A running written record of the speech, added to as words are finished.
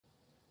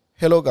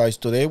Hello guys,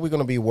 today we're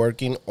going to be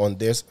working on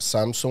this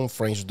Samsung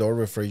French door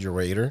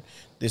refrigerator.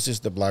 This is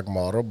the black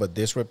model, but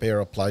this repair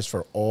applies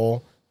for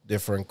all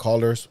different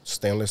colors,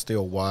 stainless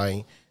steel,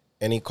 white,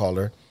 any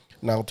color.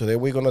 Now today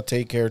we're going to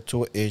take care of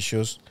two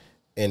issues,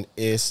 and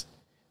is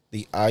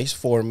the ice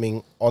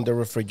forming on the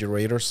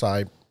refrigerator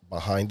side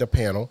behind the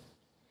panel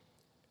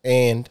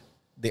and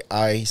the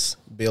ice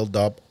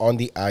buildup on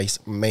the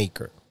ice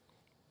maker.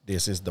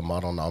 This is the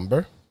model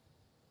number.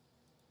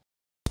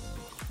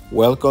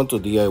 Welcome to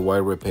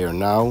DIY Repair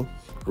Now.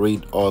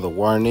 Read all the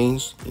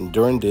warnings, and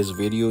during this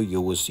video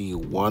you will see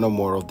one or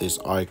more of these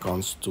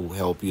icons to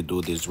help you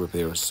do this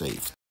repair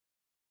safe.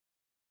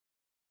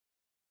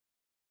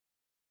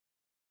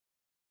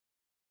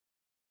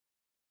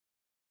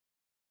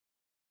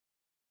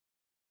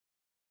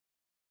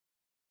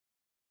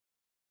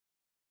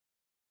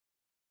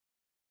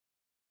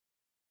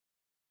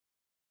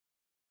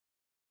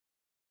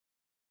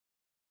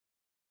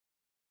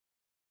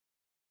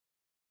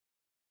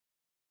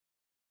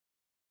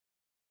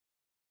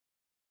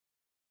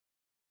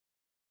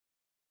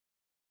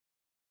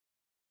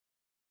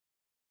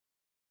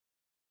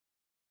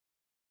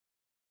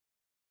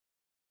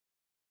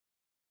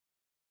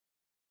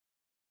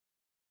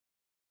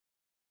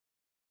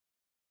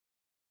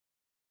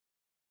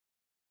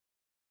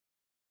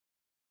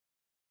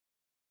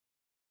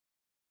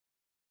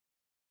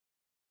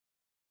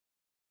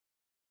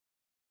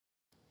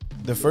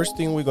 The first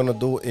thing we're going to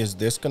do is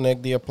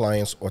disconnect the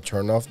appliance or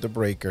turn off the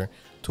breaker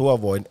to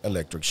avoid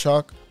electric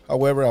shock.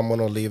 However, I'm going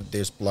to leave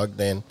this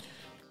plugged in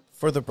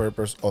for the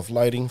purpose of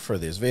lighting for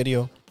this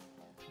video.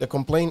 The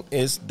complaint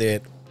is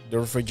that the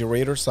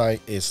refrigerator side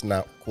is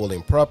not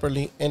cooling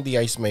properly and the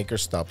ice maker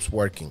stops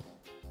working.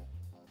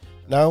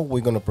 Now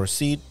we're going to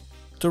proceed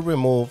to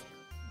remove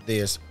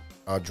this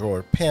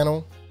drawer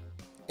panel,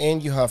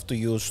 and you have to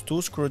use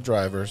two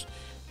screwdrivers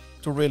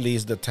to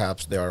release the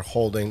tabs that are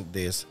holding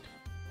this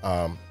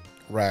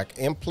rack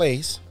in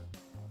place.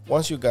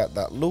 Once you got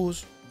that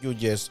loose, you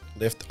just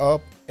lift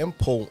up and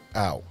pull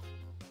out.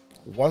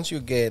 Once you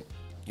get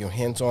your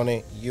hands on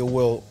it, you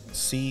will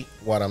see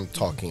what I'm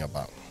talking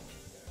about.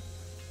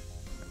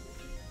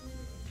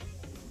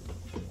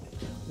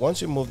 Once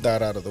you move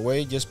that out of the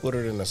way, just put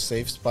it in a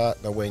safe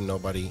spot. That way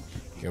nobody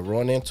can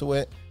run into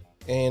it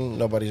and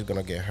nobody's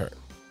gonna get hurt.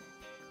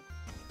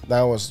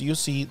 Now, as you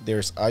see,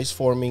 there's ice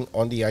forming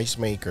on the ice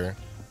maker,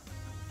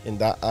 and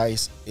that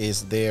ice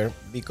is there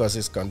because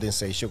it's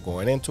condensation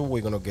going into.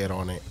 We're going to get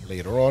on it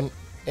later on.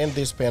 And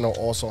this panel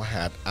also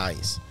had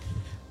ice.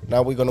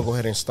 Now we're going to go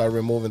ahead and start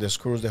removing the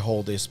screws that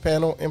hold this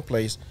panel in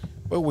place,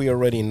 but we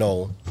already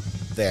know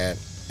that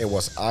it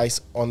was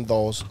ice on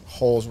those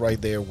holes right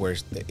there where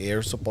the air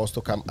is supposed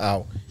to come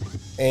out,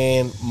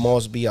 and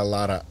must be a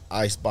lot of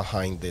ice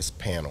behind this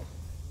panel.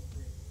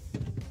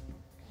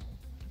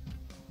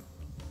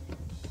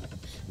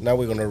 Now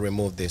we're going to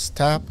remove this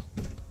tab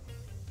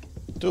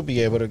to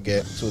be able to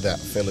get to that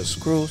Phillips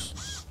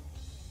screws.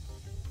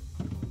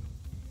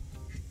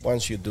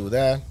 Once you do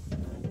that,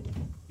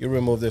 you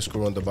remove the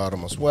screw on the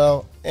bottom as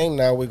well. And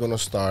now we're going to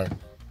start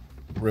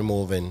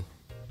removing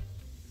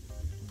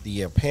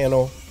the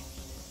panel.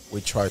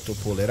 We try to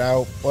pull it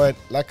out, but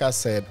like I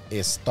said,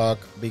 it's stuck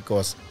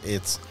because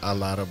it's a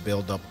lot of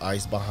buildup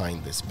ice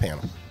behind this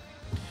panel.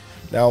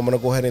 Now I'm going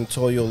to go ahead and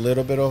tell you a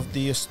little bit of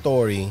the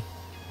story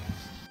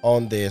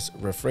on this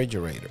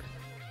refrigerator.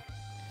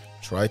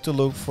 Try to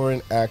look for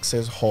an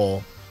access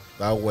hole.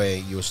 That way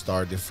you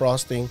start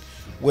defrosting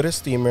with a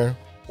steamer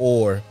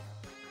or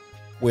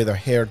with a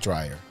hair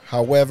dryer.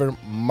 However,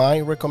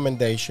 my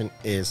recommendation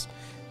is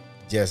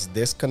just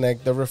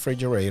disconnect the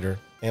refrigerator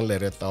and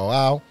let it thaw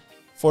out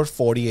for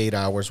 48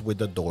 hours with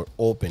the door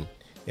open.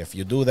 If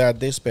you do that,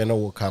 this panel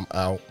will come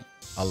out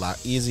a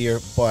lot easier,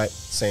 but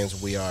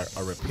since we are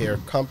a repair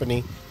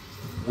company,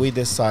 we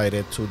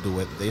decided to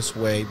do it this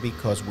way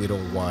because we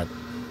don't want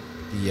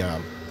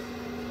the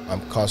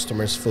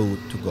customers' food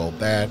to go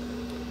bad.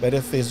 But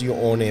if it's your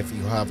own, if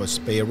you have a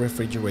spare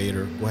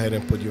refrigerator, go ahead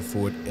and put your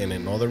food in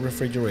another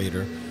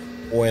refrigerator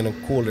or in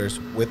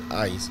coolers with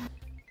ice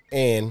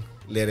and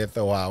let it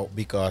thaw out,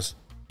 because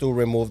to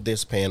remove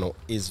this panel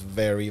is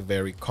very,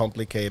 very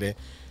complicated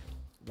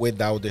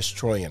without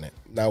destroying it.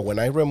 Now when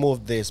I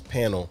remove this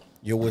panel,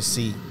 you will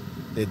see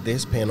that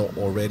this panel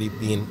already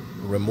been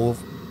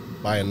removed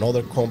by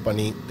another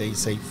company. They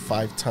say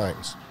 5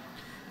 times.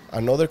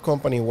 Another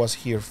company was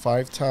here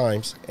 5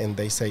 times, and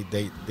they say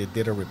they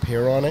did a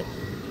repair on it,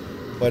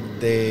 but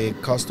the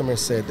customer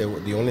said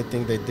that the only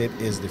thing they did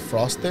is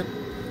defrost it,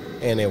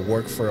 and it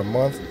worked for a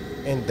month,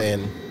 and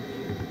then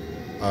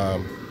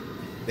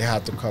they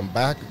had to come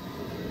back.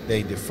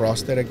 They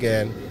defrosted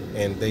again,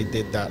 and they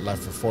did that like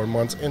for 4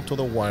 months until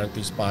the warranty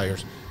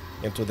expires,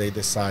 until they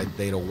decide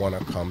they don't want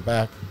to come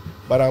back.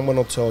 But I'm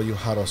going to tell you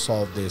how to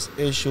solve this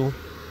issue.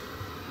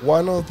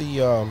 One of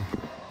the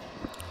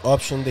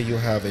options that you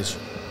have is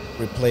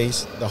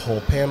replace the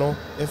whole panel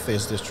if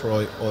it's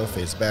destroyed or if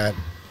it's bad.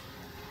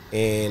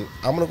 And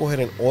I'm gonna go ahead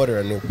and order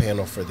a new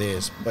panel for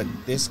this, but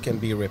this can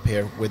be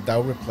repaired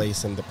without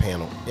replacing the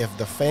panel. If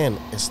the fan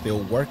is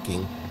still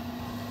working,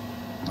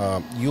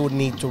 you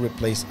need to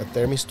replace a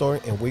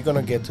thermistor, and we're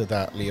gonna get to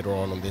that later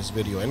on this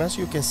video. And as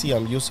you can see,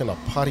 I'm using a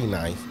putty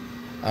knife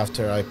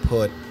after I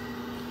put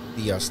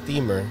the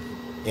steamer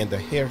and the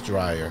hair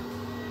dryer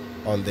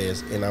on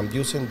this, and I'm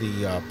using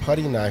the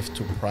putty knife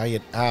to pry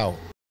it out.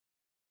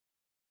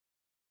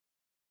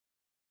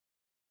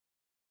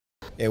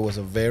 It was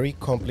a very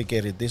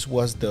complicated. This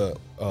was the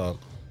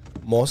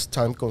most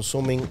time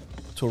consuming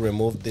to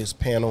remove this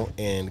panel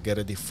and get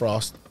a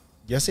defrost,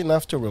 just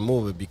enough to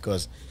remove it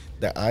because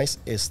the ice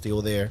is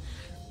still there.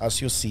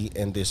 As you see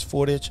in this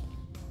footage,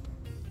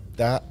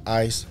 that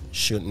ice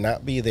should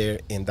not be there,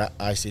 and that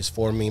ice is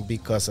forming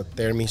because a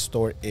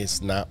thermistor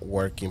is not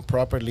working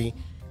properly.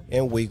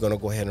 And we're gonna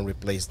go ahead and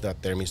replace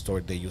that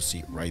thermistor that you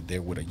see right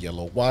there with a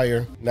yellow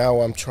wire.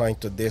 Now I'm trying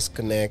to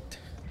disconnect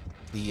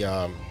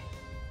the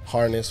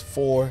harness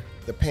for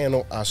the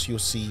panel, as you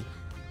see,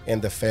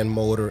 and the fan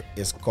motor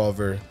is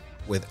covered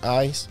with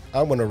ice.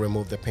 I'm gonna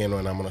remove the panel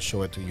and I'm gonna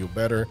show it to you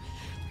better.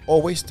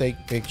 Always take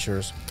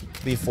pictures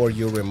before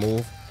you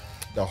remove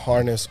the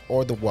harness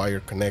or the wire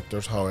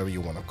connectors, however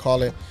you want to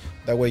call it.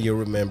 That way you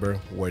remember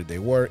where they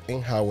were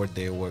and how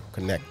they were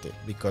connected,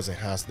 because it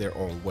has their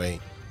own way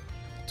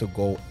to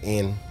go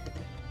in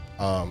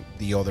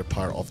the other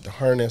part of the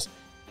harness,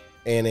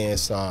 and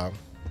it's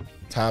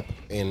tap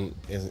in,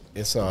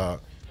 it's a,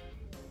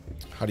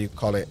 how do you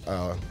call it,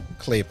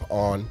 clip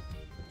on,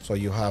 so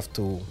you have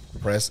to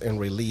press and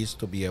release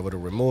to be able to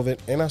remove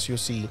it. And as you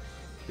see,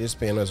 this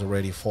panel is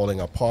already falling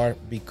apart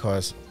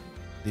because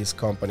this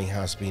company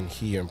has been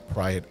here and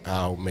pried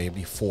out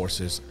maybe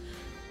forces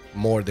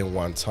more than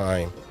one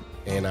time,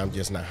 and I'm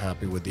just not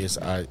happy with this.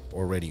 I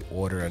already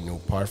ordered a new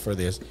part for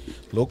this.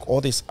 Look, all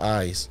this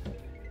ice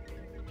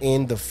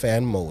in the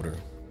fan motor.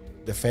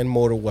 The fan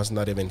motor was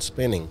not even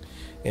spinning,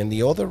 and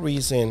the other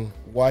reason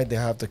why they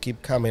have to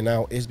keep coming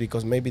out is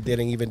because maybe they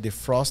didn't even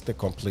defrost it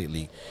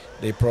completely.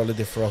 They probably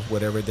defrost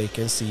whatever they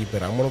can see,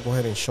 but I'm gonna go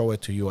ahead and show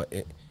it to you.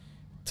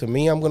 To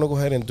me, I'm gonna go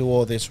ahead and do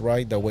all this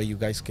right, that way you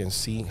guys can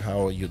see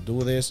how you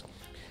do this.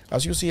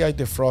 As you see, I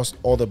defrost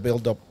all the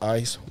buildup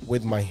ice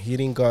with my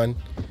heating gun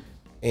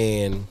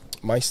and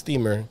my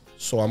steamer.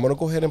 So I'm gonna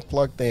go ahead and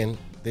plug in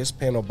this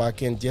panel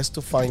back in just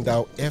to find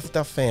out if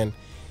the fan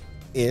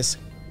is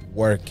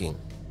working.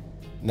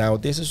 Now,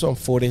 this is some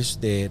footage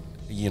that,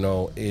 you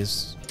know,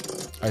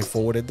 I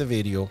forwarded the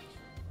video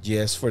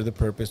just for the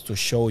purpose to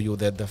show you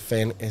that the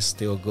fan is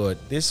still good.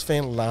 This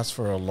fan lasts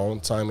for a long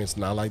time. It's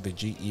not like the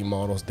GE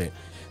models that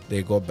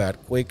they go bad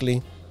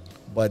quickly,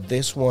 but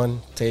this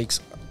one takes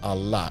a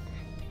lot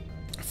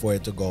for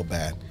it to go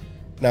bad.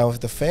 Now, if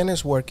the fan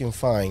is working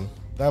fine,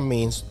 that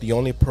means the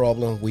only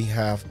problem we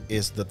have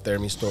is the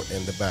thermistor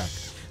in the back.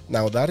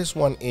 Now, that is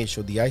one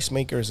issue. The ice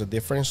maker is a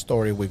different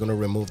story. We're gonna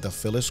remove the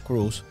Phillips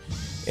screws,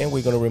 and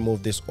we're gonna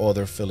remove this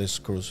other Phillips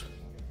screws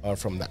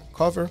from that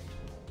cover.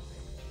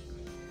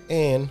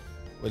 And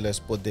let's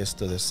put this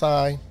to the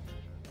side.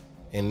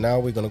 And now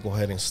we're gonna go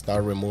ahead and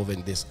start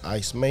removing this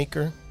ice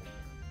maker.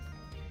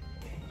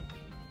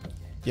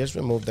 Just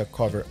remove the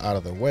cover out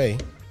of the way.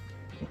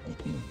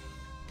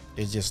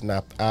 It just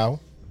snapped out.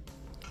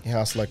 It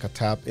has like a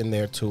tap in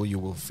there too. You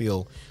will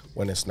feel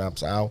when it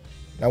snaps out.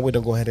 Now we're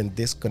gonna go ahead and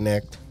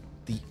disconnect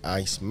the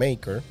ice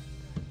maker.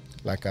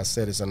 Like I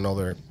said, it's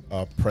another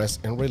press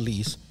and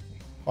release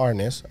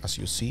harness. As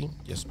you see,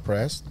 just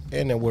press,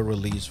 and then we'll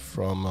release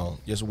from,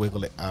 just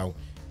wiggle it out.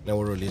 Then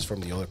we'll release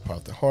from the other part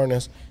of the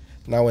harness.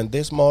 Now in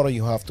this model,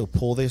 you have to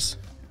pull this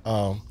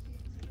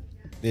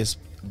this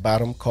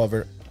bottom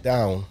cover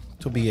down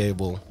to be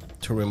able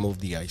to remove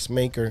the ice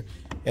maker.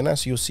 And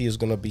as you see, it's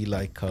gonna be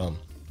like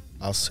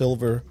a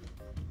silver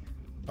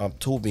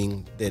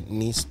tubing that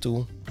needs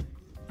to,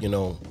 you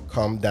know,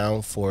 come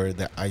down for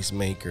the ice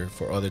maker,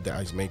 the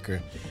ice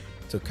maker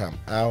to come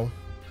out.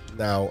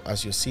 Now,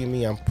 as you see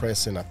me, I'm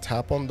pressing a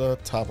tap on the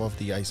top of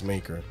the ice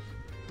maker.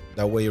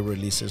 That way it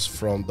releases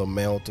from the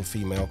male to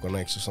female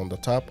connections on the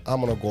top.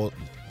 I'm gonna go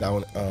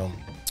down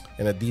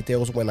in the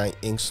details when I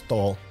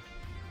install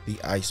the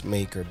ice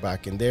maker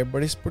back in there,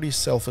 but it's pretty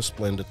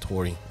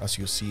self-explanatory. As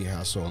you see, it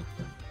has some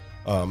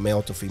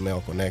male to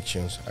female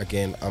connections.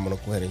 Again, I'm gonna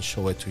go ahead and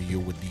show it to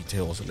you with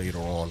details later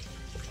on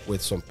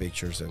with some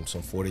pictures and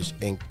some footage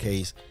in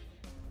case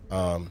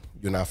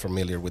you're not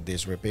familiar with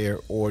this repair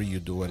or you're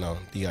doing a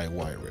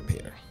DIY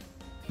repair.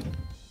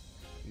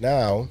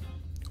 Now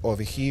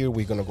over here,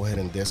 we're gonna go ahead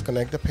and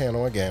disconnect the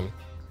panel again.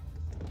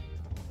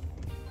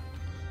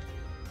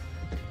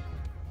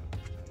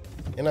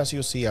 And as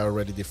you see, I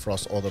already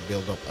defrost all the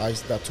buildup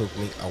ice. That took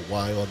me a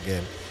while.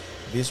 Again,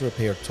 this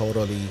repair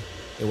totally,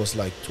 it was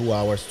like 2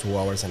 hours, 2.5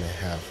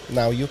 hours.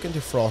 Now you can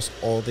defrost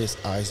all this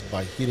ice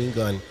by heating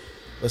gun,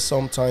 but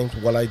sometimes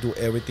while I do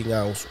everything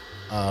else,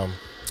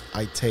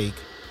 I take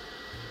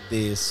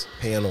this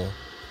panel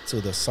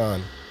to the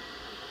sun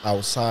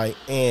outside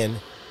and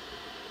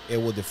it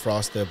will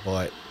defrost it,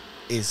 but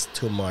it's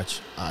too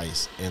much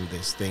ice in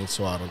this thing,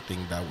 so I don't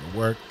think that would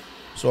work.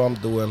 So I'm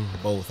doing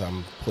both.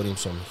 I'm putting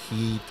some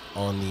heat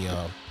on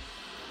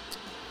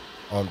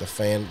on the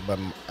fan. But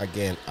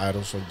again, I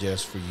don't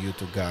suggest for you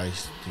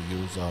guys to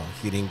use a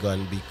heating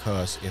gun,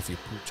 because if you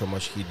put too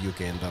much heat, you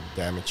can end up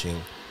damaging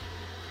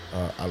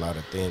a lot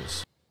of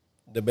things.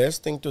 The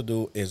best thing to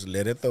do is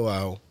let it thaw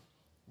out.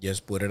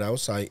 Just put it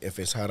outside if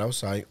it's hot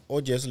outside,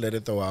 or just let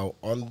it thaw out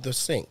on the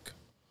sink.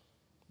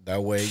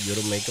 That way you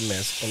don't make a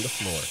mess on the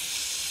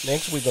floor.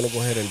 Next, we're going to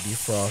go ahead and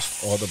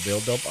defrost all the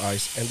build-up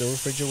ice and the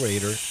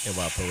refrigerator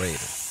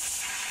evaporator.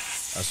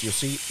 As you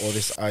see, all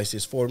this ice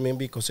is forming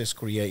because it's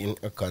creating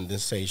a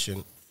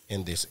condensation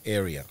in this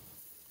area.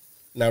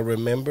 Now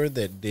remember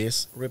that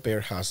this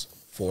repair has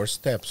 4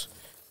 steps.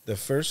 The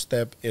first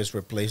step is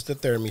replace the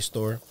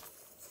thermistor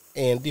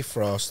and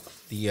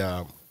defrost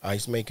the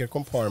ice maker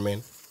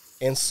compartment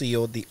and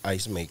seal the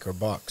ice maker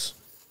box.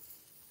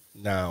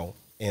 Now,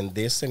 in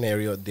this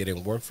scenario, it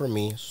didn't work for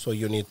me, so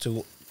you need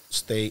to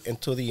stay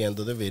until the end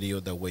of the video.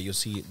 That way you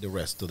see the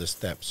rest of the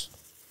steps.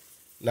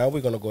 Now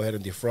we're going to go ahead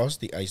and defrost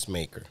the ice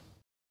maker.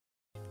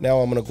 Now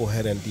I'm going to go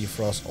ahead and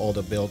defrost all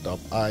the built up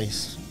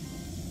ice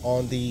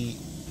on the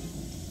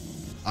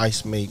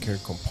ice maker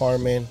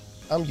compartment.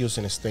 I'm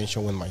using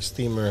extension with my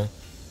steamer.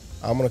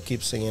 I'm going to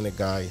keep saying it,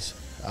 guys.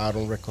 I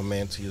don't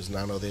recommend to use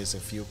none of this.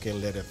 If you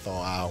can let it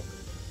thaw out,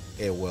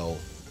 it will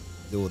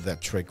do that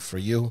trick for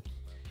you.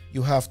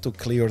 You have to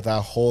clear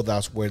that hole.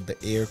 That's where the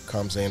air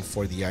comes in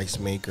for the ice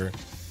maker.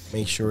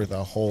 Make sure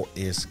the hole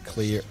is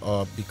clear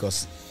up,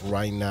 because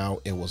right now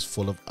it was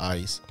full of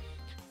ice.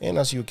 And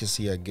as you can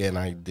see, again,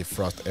 I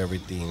defrost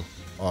everything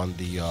on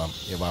the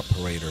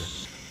evaporator.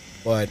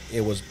 But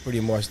it was pretty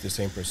much the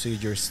same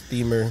procedure: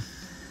 steamer,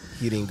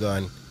 heating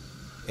gun,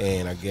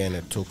 and again,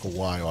 it took a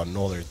while,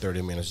 another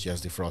 30 minutes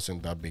just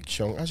defrosting that big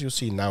chunk. As you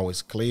see, now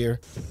it's clear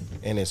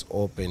and it's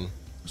open,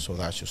 so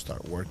that should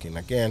start working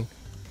again.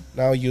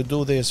 Now you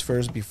do this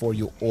first before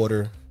you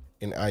order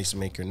an ice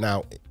maker.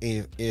 Now,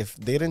 if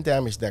they didn't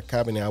damage that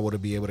cabinet, I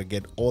would be able to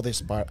get all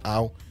this part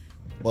out.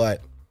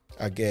 But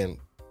again,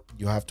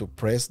 you have to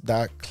press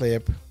that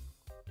clip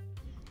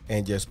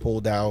and just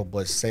pull down.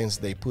 But since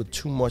they put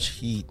too much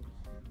heat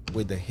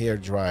with the hair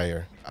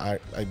dryer, I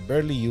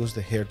barely use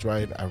the hair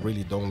dryer. I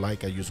really don't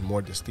like. I use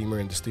more the steamer,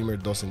 and the steamer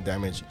doesn't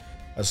damage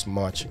as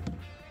much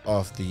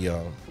of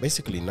the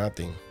basically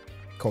nothing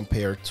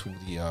compared to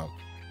the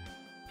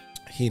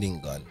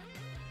heating gun.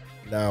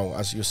 Now,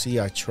 as you see,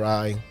 I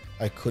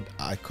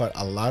cut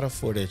a lot of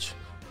footage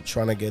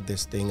trying to get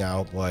this thing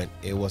out, but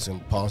it was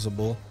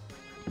impossible.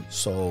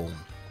 So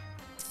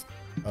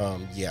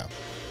yeah.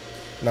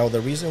 Now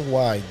the reason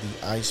why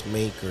the ice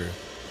maker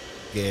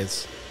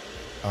gets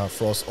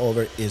frost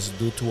over is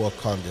due to a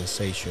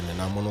condensation,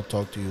 and I'm going to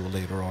talk to you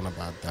later on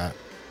about that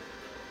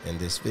in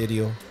this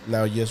video.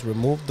 Now just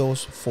remove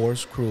those 4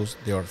 screws.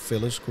 They are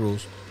filler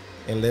screws,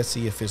 and let's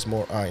see if it's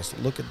more ice.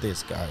 Look at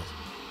this, guys.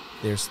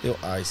 There's still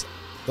ice.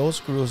 Those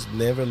screws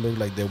never look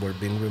like they were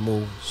being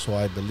removed, so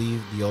I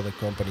believe the other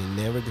company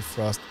never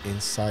defrost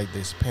inside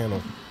this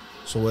panel,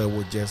 so it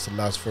would just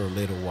last for a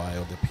little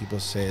while. The people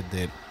said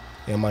that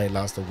it might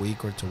last a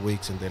week or 2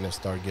 weeks, and then it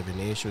start giving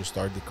issues,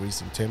 start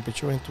decreasing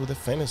temperature until the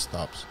fan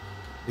stops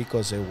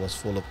because it was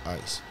full of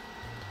ice.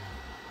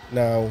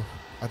 Now,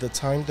 at the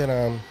time that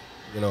I'm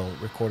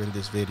recording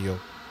this video,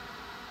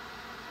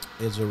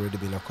 it's already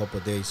been a couple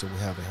of days, so we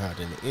haven't had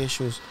any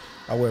issues.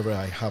 However,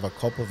 I have a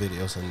couple of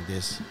videos on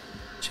this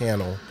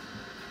channel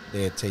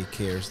that take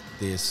care of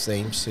the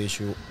same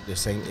issue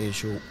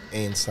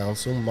in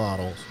Samsung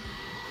models.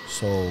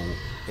 So,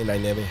 and I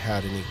never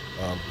had any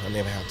I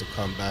never had to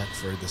come back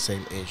for the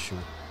same issue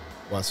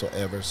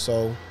whatsoever.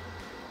 So,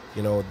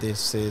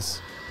 this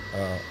is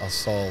a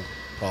solved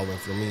problem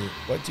for me.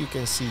 But you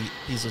can see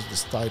pieces of the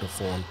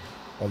styrofoam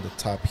on the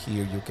top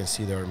here. You can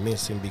see they're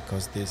missing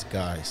because these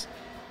guys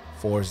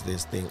forced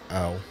this thing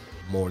out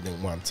more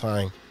than one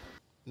time.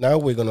 Now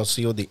we're gonna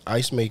seal the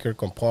ice maker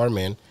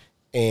compartment,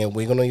 and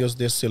we're gonna use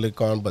this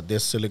silicone, but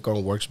this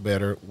silicone works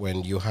better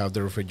when you have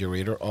the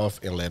refrigerator off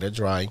and let it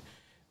dry.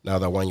 Now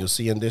the one you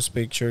see in this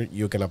picture,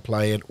 you can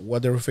apply it while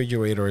the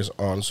refrigerator is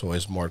on, so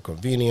it's more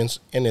convenient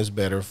and it's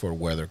better for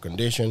weather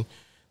condition.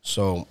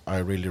 So I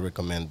really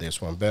recommend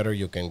this one better.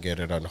 You can get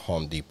it at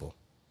Home Depot.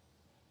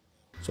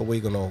 So we're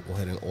gonna go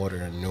ahead and order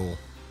a new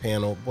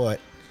panel,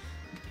 but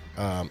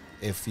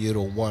if you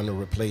don't want to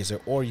replace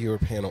it or your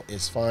panel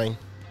is fine,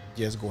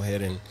 just go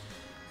ahead and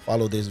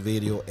follow this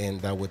video and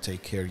that will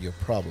take care of your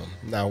problem.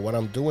 Now what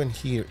I'm doing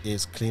here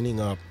is cleaning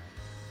up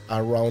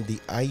around the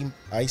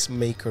ice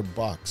maker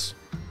box,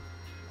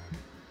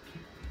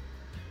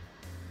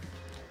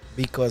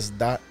 because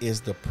that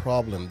is the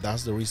problem.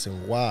 That's the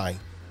reason why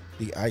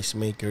the ice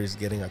maker is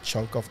getting a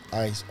chunk of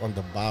ice on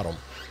the bottom,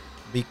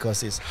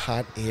 because it's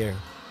hot air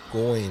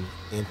going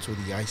into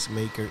the ice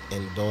maker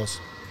and those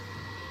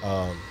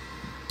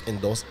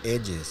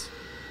edges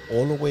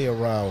all the way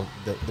around.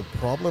 The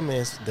problem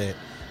is that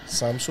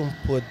Samsung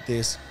put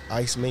this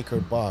ice maker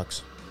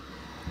box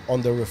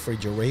on the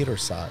refrigerator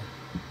side,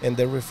 and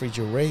the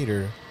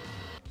refrigerator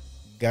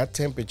got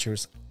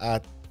temperatures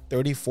at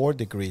 34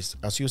 degrees.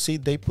 As you see,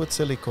 they put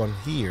silicone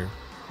here.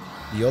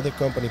 The other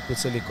company put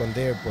silicone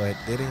there, but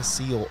they didn't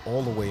seal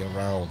all the way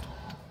around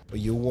but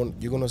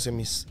you're gonna see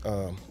me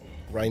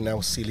right now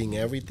sealing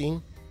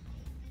everything,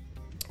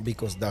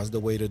 because that's the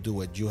way to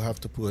do it. You have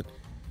to put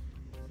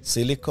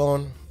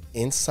silicone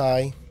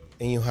inside,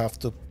 and you have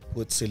to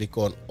put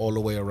silicone all the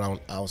way around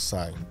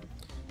outside.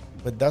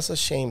 But that's a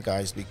shame,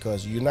 guys,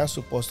 because you're not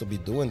supposed to be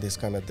doing this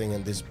kind of thing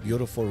in these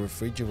beautiful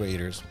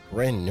refrigerators,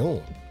 brand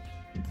new.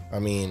 I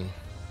mean,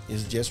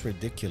 it's just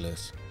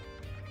ridiculous.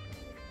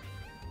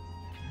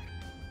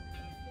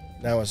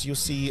 Now, as you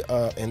see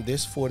in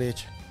this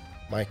footage,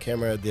 my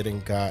camera I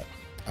didn't got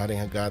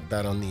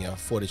that on the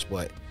footage,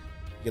 but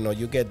you know,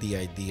 you get the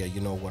idea. You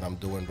know what I'm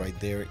doing right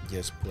there.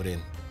 Just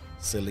putting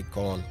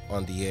silicone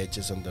on the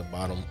edges and the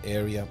bottom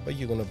area, but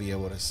you're gonna be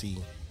able to see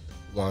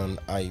when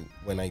I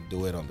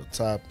do it on the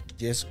top.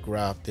 Just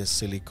grab this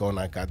silicone.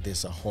 I got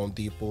this at Home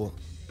Depot.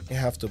 It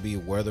have to be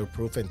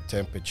weatherproof and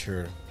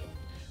temperature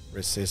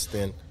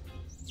resistant,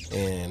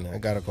 and I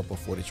got a couple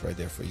footage right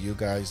there for you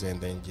guys. And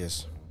then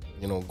just,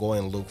 you know, go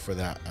and look for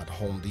that at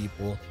Home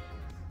Depot,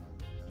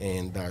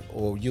 and that,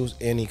 or use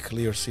any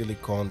clear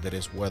silicone that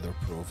is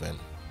weatherproof, and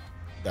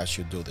that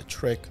should do the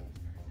trick.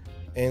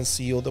 And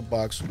seal the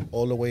box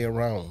all the way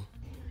around.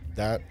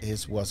 That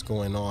is what's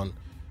going on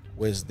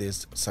with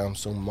this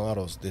Samsung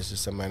models. This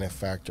is a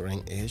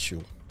manufacturing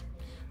issue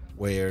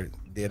where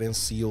they didn't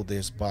seal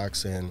this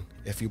box, and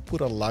if you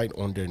put a light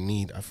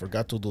underneath, I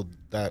forgot to do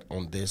that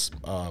on this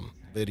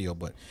video,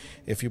 but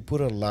if you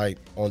put a light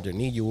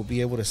underneath, you will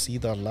be able to see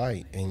that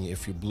light, and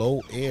if you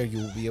blow air, you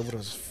will be able to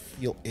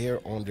feel air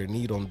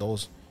underneath on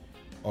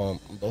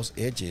those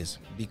edges,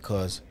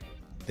 because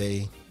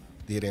they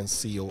didn't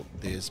seal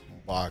this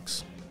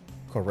box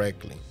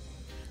correctly.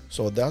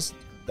 So that's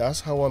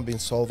how I've been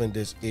solving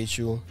this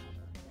issue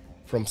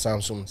from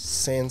Samsung,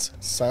 since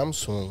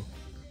Samsung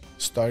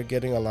started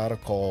getting a lot of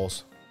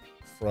calls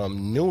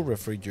from new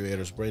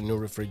refrigerators, brand new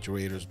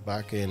refrigerators,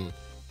 back in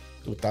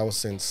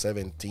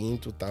 2017,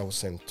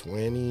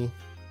 2020,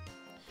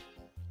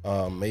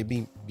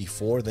 maybe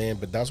before then,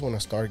 but that's when I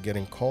started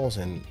getting calls.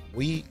 And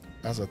we,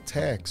 as a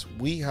techs,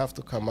 we have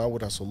to come out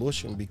with a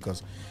solution,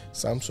 because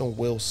Samsung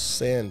will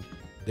send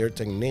their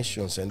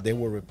technicians and they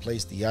will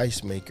replace the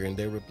ice maker, and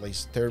they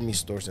replace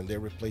thermistors, and they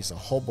replace a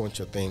whole bunch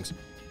of things,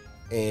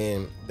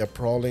 and the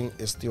problem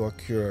is still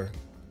occur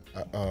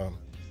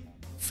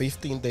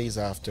 15 days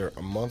after,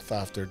 a month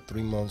after,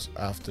 3 months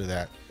after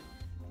that,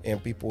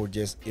 and people were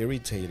just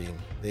irritating.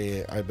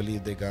 I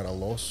believe they got a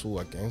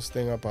lawsuit against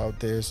them about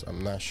this.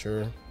 I'm not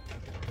sure.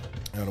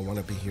 I don't want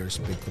to be here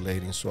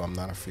speculating, so I'm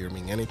not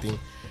affirming anything,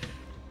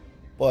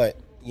 but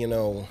you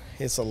know,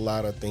 it's a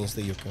lot of things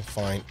that you can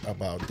find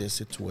about this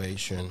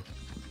situation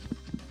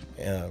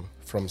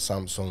from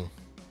Samsung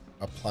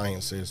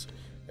appliances,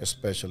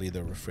 especially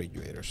the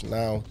refrigerators.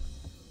 Now,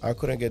 I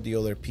couldn't get the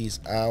other piece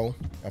out.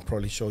 I'll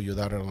probably show you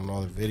that in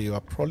another video. I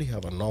probably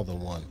have another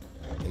one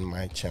in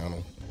my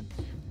channel,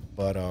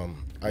 but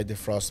I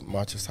defrost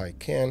much as I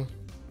can.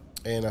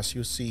 And as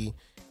you see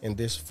in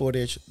this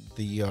footage,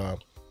 the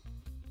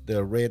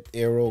red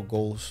arrow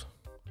goes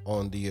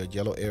on the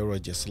yellow arrow,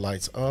 it just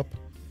lights up.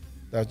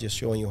 That's just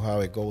showing you how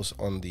it goes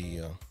on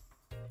the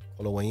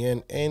all the way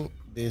in, and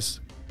this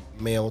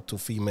male to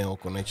female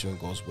connection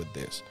goes with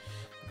this,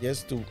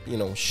 just to, you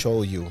know,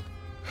 show you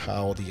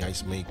how the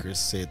ice maker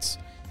sits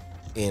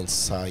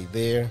inside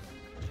there.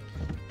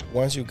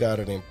 Once you got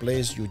it in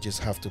place, you just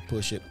have to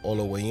push it all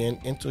the way in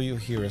until you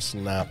hear a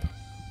snap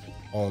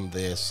on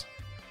this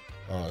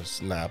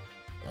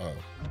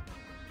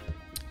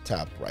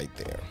tap right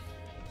there.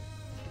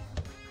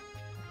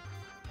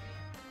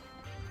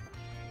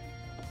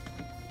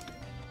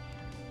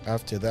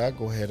 After that,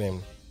 go ahead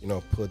and, you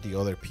know, put the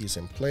other piece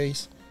in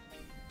place,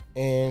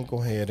 and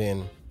go ahead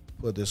and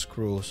put the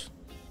screws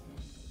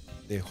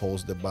that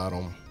holds the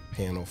bottom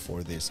panel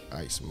for this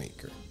ice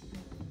maker.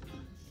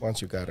 Once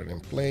you got it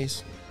in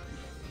place,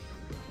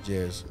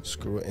 just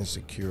screw and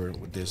secure it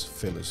with this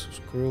Phillips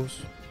screws.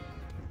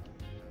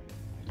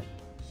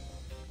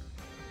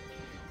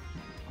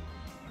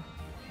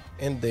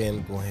 And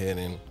then go ahead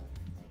and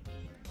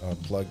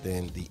plug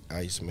in the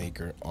ice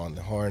maker on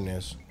the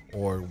harness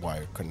or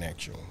wire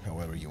connection,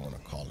 however you want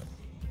to call it.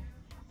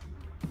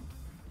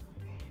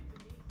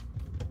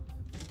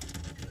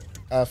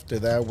 After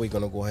that, we're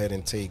going to go ahead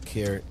and take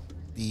care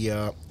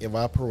the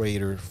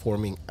evaporator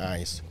forming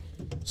ice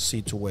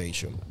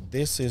situation.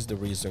 This is the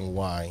reason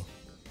why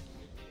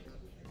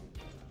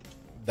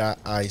that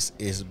ice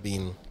is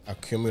being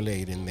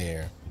accumulating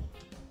there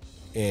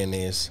and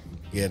is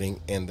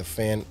getting in the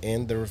fan,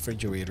 and the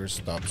refrigerator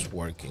stops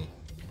working.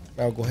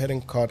 Now go ahead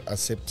and cut a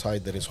zip tie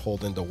that is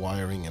holding the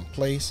wiring in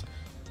place,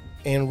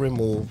 and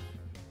remove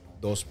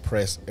those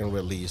press and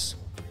release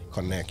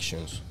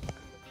connections.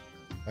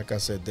 Like I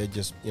said, they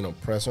just, you know,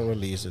 press and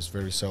release. It's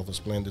very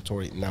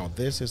self-explanatory. Now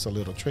this is a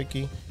little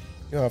tricky.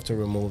 You have to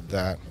remove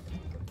that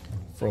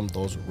from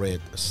those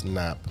red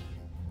snap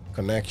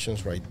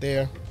connections right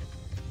there.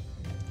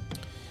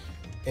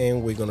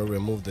 And we're gonna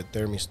remove the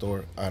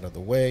thermistor out of the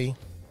way.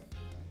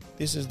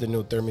 This is the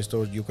new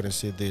thermistor. You couldn't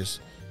see this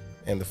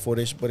in the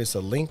footage, but it's a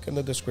link in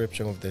the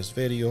description of this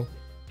video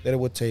that it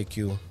will take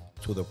you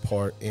to the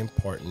part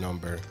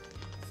number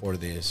for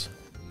this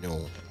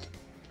new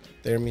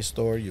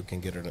Thermistor. You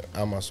can get it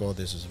on Amazon.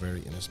 This is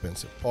very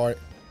inexpensive part.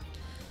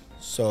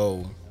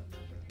 So,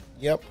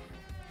 yep.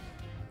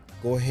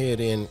 Go ahead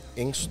and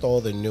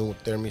install the new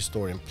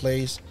Thermistor in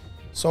place.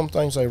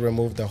 Sometimes I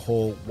remove the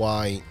whole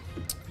white,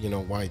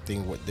 white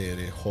thing with that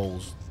it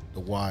holds the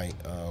white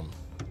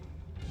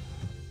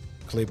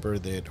clipper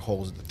that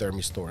holds the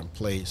Thermistor in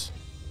place.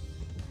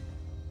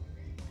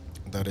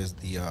 That is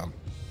the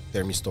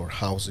Thermistor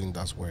housing.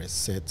 That's where it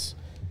sits.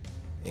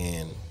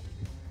 And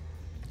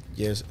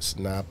just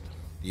snap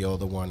the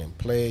other one in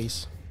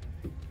place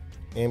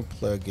and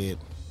plug it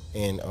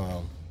and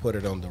put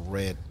it on the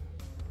red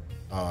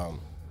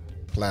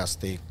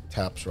plastic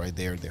tabs right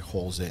there that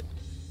holds it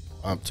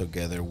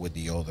together with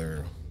the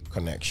other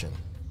connection.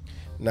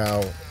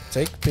 Now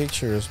take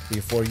pictures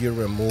before you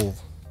remove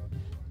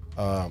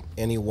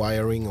any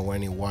wiring or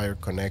any wire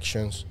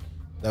connections.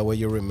 That way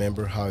you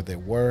remember how they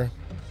were.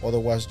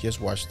 Otherwise,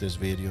 just watch this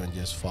video and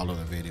just follow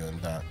the video,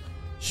 and that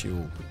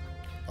should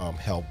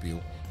help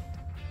you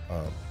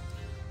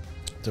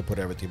to put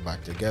everything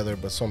back together.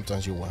 But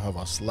sometimes you will have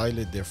a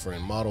slightly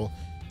different model,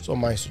 so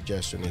my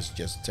suggestion is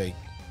just take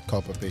a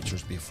couple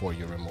pictures before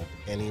you remove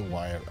any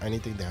wire,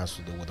 anything that has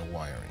to do with the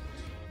wiring.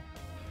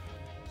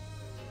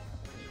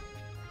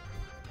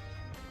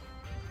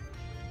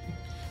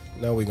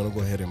 Now we're gonna go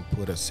ahead and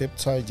put a zip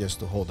tie just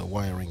to hold the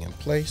wiring in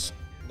place.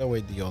 That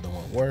way the other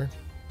one works.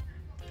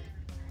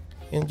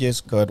 And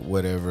just cut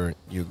whatever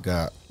you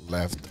got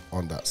left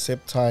on that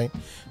zip tie.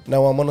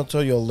 Now I'm gonna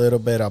tell you a little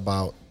bit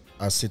about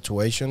a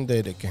situation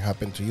that it can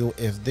happen to you.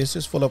 If this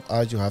is full of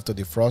ice, you have to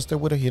defrost it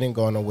with a heating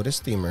gun or with a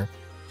steamer.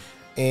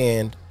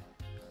 And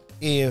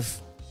if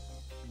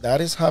that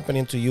is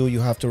happening to you, you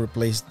have to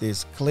replace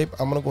this clip.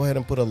 I'm gonna go ahead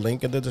and put a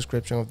link in the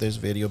description of this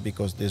video,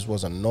 because this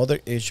was another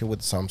issue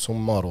with Samsung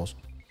models,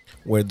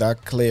 where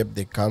that clip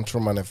that comes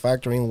from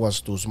manufacturing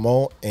was too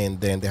small, and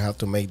then they have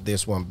to make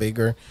this one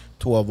bigger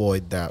to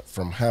avoid that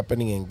from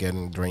happening and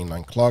getting drain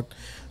line clogged.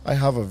 I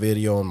have a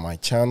video on my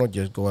channel.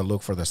 Just go and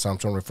look for the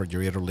Samsung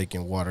refrigerator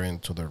leaking water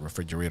into the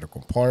refrigerator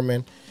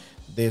compartment.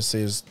 This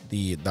is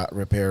that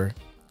repair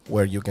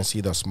where you can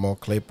see the small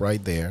clip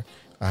right there.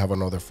 I have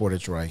another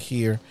footage right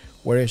here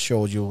where it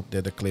shows you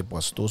that the clip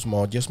was too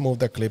small. Just move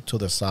the clip to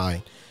the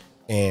side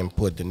and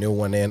put the new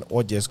one in,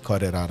 or just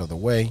cut it out of the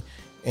way.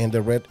 And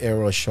the red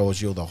arrow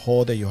shows you the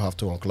hole that you have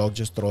to unclog.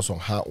 Just throw some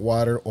hot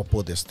water or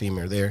put the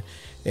steamer there.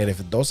 And if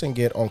it doesn't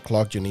get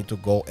unclogged, you need to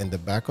go in the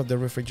back of the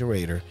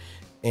refrigerator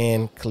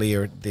and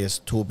clear this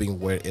tubing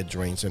where it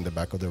drains in the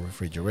back of the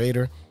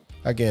refrigerator.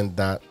 Again,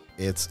 that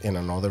it's in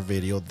another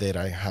video that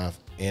I have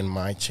in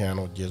my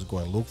channel. Just go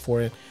and look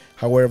for it.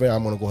 However,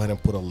 I'm going to go ahead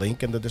and put a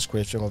link in the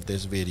description of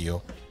this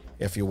video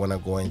if you want to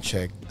go and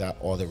check that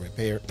other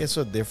repair. It's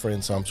a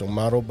different Samsung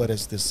model, but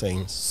it's the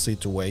same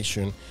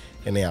situation,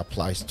 and it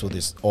applies to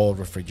this all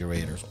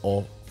refrigerators,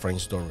 all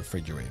French door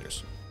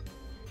refrigerators.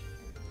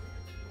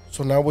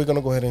 So now we're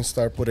gonna go ahead and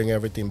start putting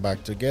everything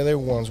back together.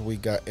 Once we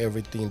got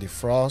everything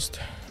defrost,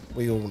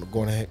 we're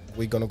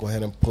gonna go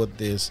ahead and put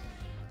this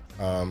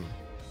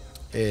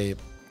a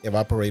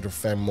evaporator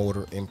fan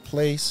motor in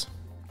place.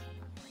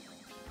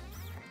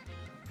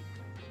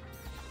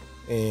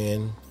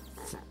 And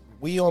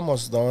we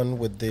almost done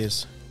with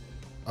this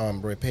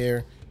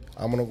repair.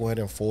 I'm gonna go ahead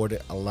and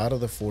forward a lot of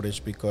the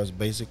footage, because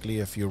basically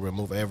if you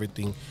remove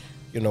everything,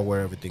 you know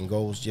where everything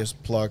goes.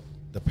 Just plug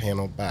the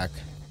panel back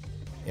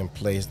in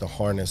place, the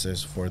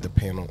harnesses for the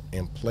panel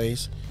in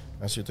place.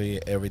 As you see,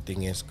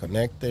 everything is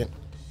connected.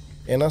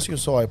 And as you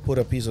saw, I put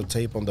a piece of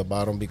tape on the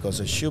bottom because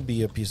it should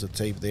be a piece of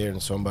tape there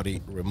and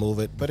somebody remove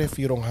it. But if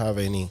you don't have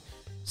any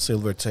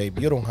silver tape,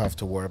 you don't have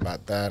to worry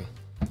about that.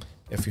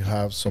 If you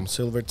have some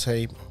silver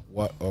tape,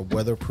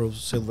 weatherproof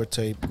silver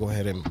tape, go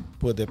ahead and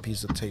put that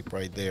piece of tape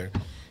right there.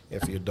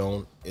 If you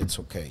don't, it's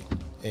okay.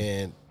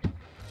 And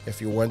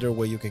if you wonder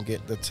where you can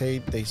get the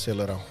tape, they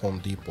sell it at Home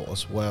Depot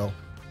as well.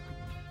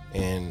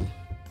 And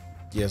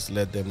just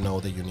let them know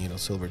that you need a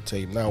silver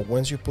tape. Now,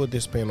 once you put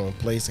this panel in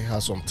place, it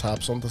has some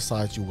tabs on the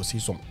sides. You will see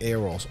some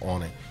arrows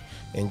on it.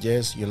 And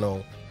just,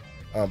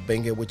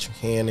 bang it with your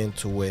hand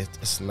into it.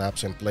 It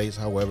snaps in place.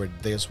 However,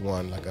 this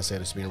one, like I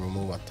said, it's been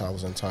removed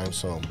 1,000 times,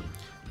 so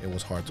it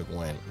was hard to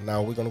go in.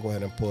 Now we're gonna go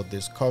ahead and put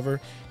this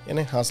cover, and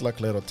it has like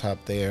a little tab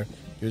there.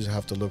 You just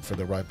have to look for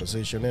the right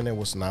position, and it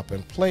will snap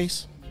in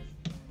place.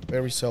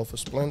 Very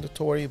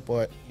self-explanatory,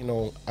 but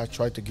I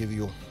tried to give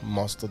you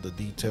most of the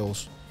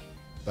details.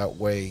 That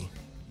way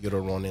you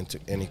don't run into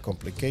any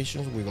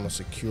complications. We're gonna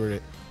secure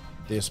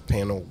this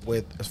panel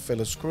with a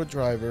Phillips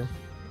screwdriver.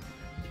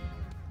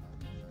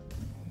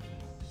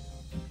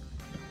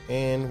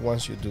 And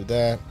once you do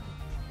that,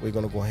 we're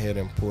gonna go ahead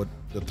and put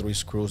the 3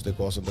 screws that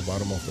goes at the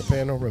bottom of the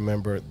panel.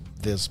 Remember,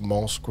 the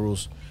small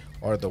screws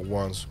are the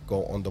ones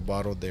go on the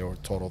bottom. There are a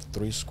total of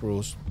 3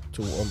 screws,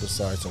 2 on the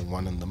sides and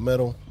 1 in the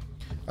middle.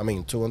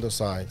 2 on the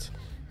sides,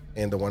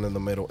 and the one in the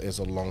middle is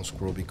a long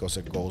screw because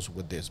it goes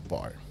with this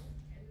bar.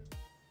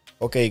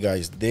 Okay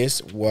guys,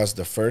 this was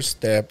the first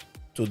step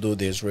to do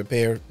this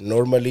repair.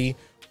 Normally,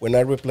 when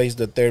I replace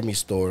the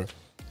Thermistor,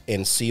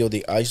 and seal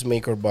the ice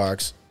maker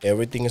box,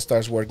 everything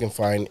starts working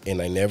fine,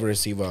 and I never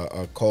receive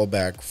a call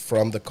back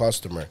from the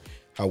customer.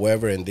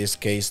 However, in this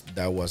case,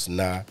 that was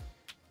not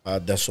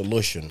the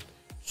solution.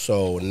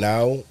 So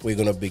now we're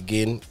gonna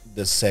begin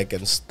the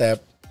second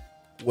step,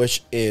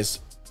 which is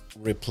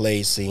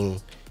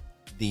replacing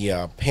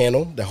the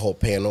panel, the whole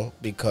panel,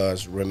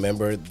 because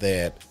remember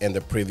that in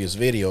the previous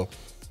video,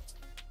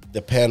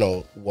 the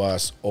panel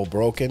was all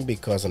broken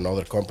because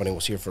another company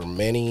was here for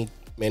many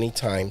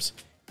times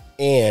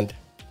and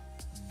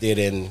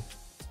didn't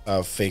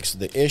fix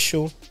the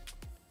issue.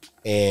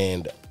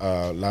 And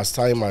last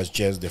time I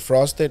just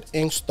defrosted,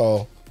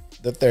 installed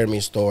the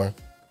Thermistor,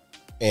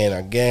 and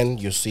again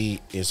you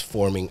see it's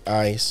forming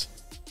ice.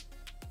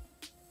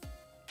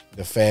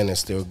 The fan is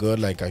still good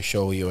like I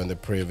showed you in the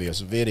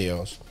previous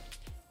videos,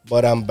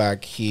 but I'm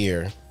back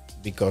here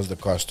because the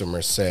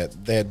customer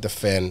said that the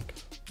fan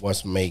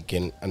was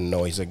making a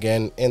noise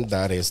again, and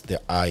that is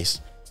the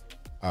ice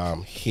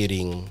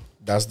hitting.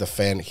 That's the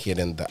fan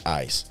hitting the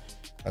ice.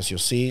 As you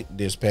see,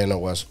 this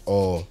panel was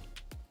all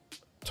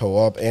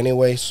tore up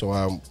anyway, so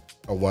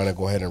I want to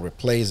go ahead and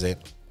replace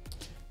it.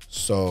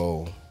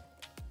 So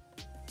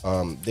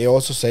they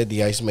also said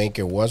the ice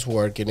maker was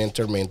working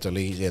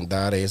intermittently, and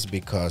that is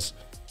because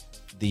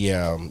the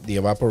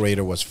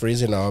evaporator was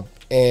freezing up,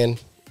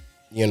 and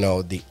you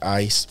know the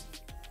ice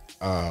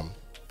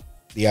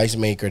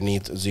maker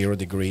needs 0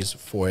 degrees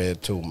for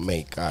it to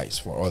make ice,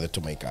 for order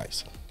to make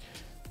ice.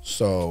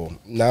 So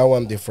now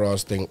I'm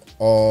defrosting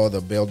all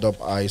the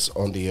buildup ice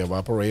on the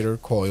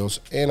evaporator coils,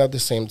 and at the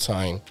same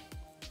time,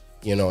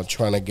 you know,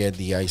 trying to get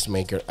the ice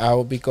maker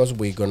out, because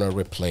we're gonna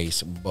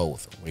replace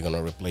both. We're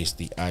gonna replace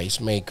the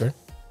ice maker,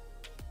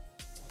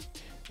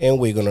 and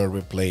we're gonna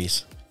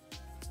replace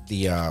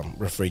the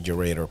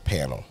refrigerator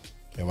panel,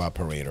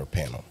 evaporator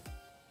panel.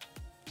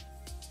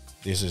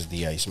 This is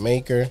the ice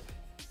maker.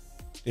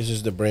 This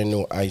is the brand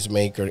new ice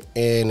maker,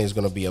 and it's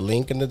gonna be a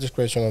link in the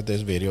description of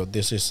this video.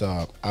 This is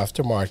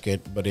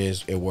aftermarket, but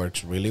it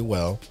works really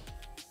well.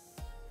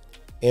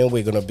 And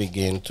we're gonna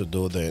begin to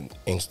do the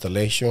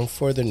installation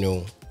for the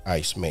new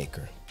ice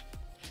maker.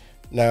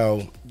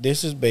 Now,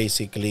 this is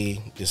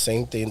basically the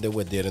same thing that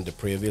we did in the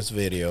previous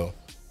video,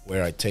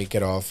 where I take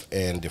it off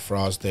and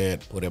defrost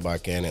it, put it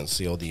back in, and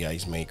seal the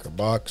ice maker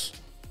box.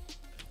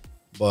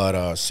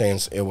 But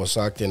since it was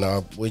acting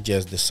up, we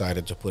just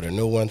decided to put a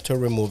new one to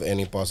remove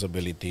any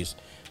possibilities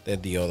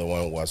that the other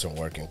one wasn't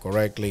working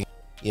correctly.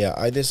 Yeah,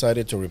 I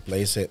decided to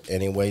replace it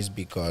anyways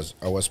because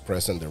I was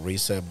pressing the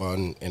reset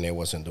button and it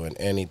wasn't doing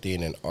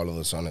anything, and all of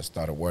a sudden it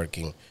started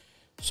working.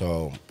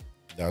 So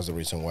that's the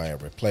reason why I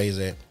replaced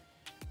it.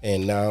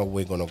 And now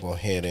we're gonna go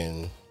ahead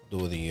and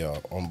do the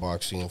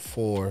unboxing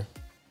for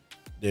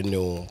the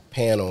new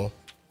panel.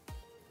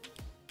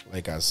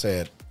 Like I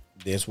said,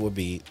 this will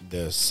be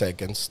the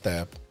second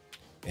step.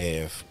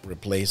 If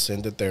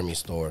replacing the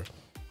Thermistor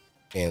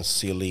and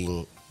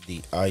sealing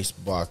the ice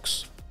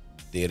box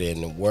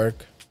didn't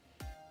work,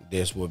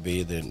 this will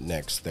be the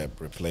next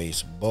step,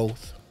 replace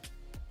both.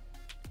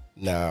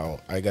 Now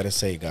I gotta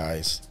say,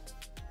 guys,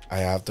 I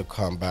have to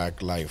come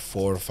back like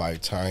 4 or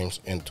 5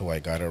 times until I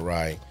got it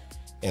right,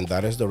 and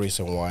that is the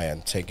reason why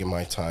I'm taking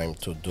my time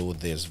to do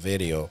this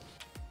video,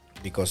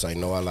 because I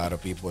know a lot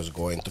of people is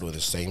going through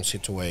the same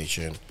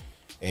situation.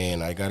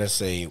 And I gotta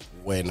say,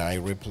 when I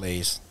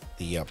replaced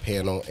the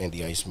panel and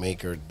the ice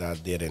maker,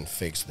 that didn't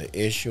fix the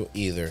issue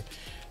either.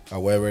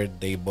 However,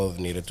 they both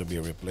needed to be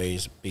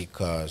replaced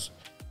because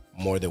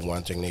more than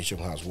one technician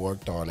has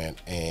worked on it,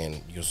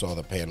 and you saw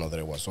the panel that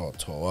it was all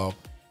tore up,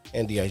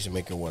 and the ice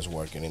maker was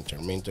working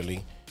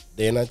intermittently.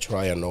 Then I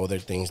tried another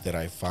things that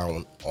I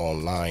found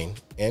online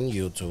and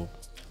YouTube,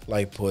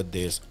 like put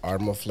this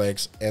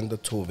Armorflex and the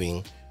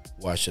tubing,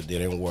 which it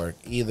didn't work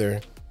either.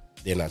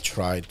 Then I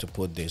tried to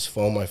put this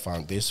foam. I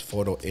found this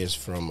photo is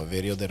from a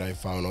video that I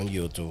found on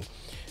YouTube,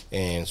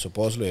 and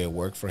supposedly it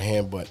worked for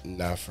him, but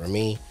not for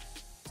me.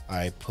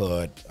 I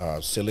put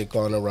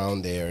silicone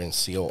around there and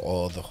seal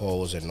all the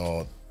holes and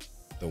all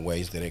the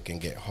ways that it can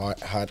get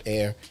hot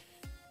air,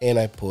 and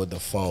I put the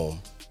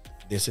foam.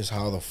 This is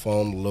how the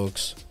foam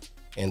looks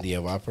in the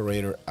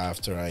evaporator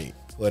after I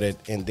put it.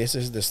 And this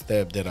is the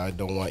step that I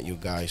don't want you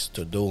guys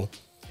to do,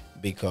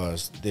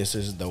 because this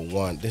is the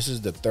one, this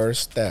is the third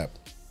step.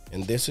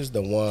 And this is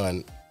the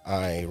one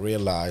I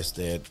realized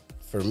that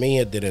for me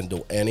it didn't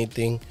do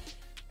anything,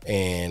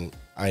 and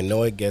I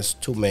know it gets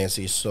too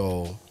messy,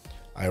 so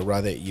I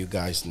rather you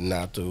guys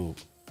not to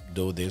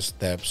do this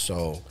step.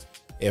 So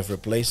if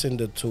replacing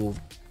the two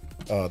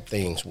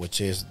things,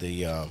 which is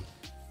the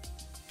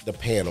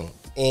panel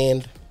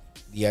and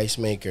the ice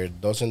maker,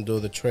 doesn't do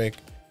the trick,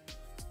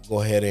 go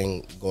ahead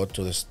and go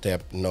to the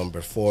step number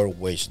 4,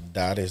 which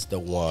that is the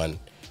one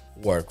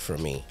work for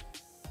me.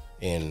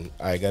 And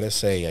I gotta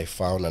say, I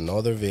found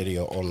another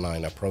video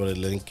online. I probably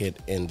link it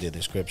in the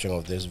description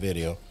of this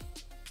video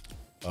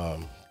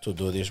to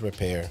do this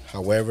repair.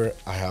 However,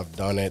 I have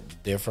done it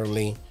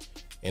differently,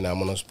 and I'm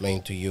gonna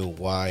explain to you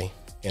why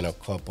in a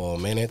couple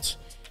of minutes.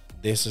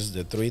 This is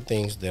the 3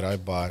 things that I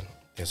bought.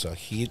 There's a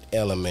heat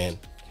element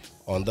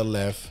on the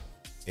left,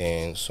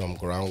 and some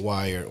ground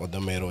wire on the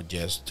middle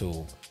just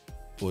to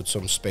put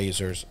some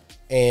spacers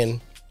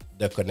and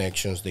the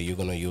connections that you're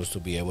going to use to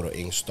be able to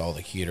install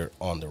the heater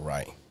on the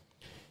right.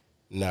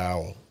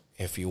 Now,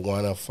 if you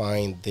want to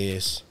find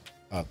this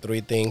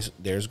three things,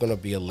 there's going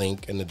to be a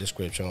link in the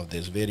description of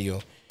this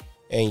video,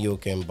 and you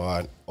can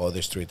buy all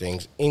these three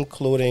things,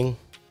 including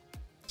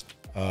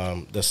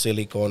the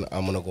silicone.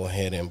 I'm going to go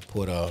ahead and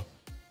put a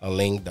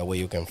link, that way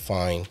you can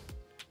find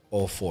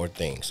all four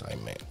things I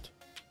meant: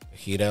 the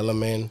heat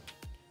element,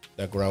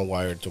 the ground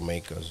wire to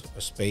make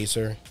a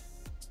spacer,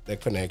 the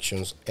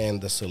connections, and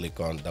the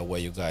silicone. That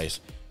way you guys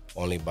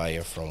only buy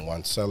it from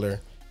one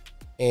seller,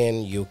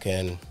 and you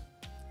can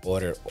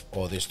order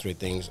all these three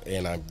things.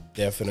 And I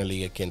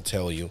definitely can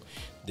tell you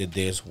that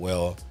this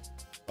will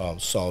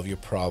solve your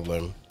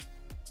problem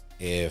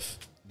if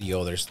the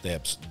other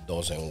steps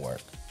doesn't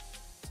work.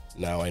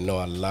 Now, I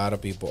know a lot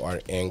of people are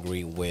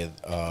angry with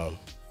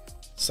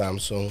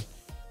Samsung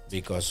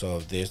because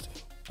of this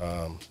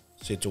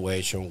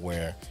situation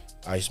where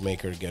ice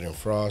maker getting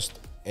frost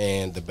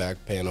and the back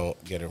panel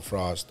getting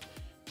frost,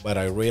 but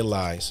I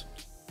realize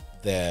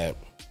that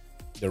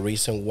the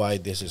reason why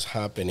this is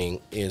happening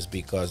is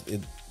because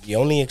the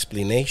only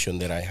explanation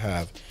that I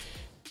have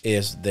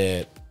is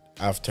that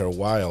after a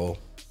while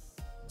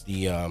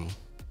the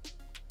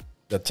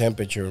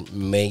temperature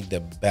made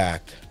the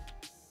back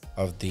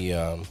of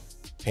the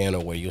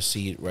panel, where you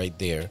see it right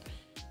there,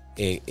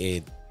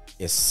 it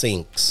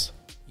sinks,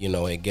 you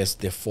know, it gets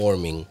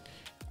deforming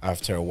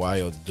after a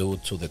while due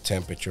to the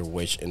temperature,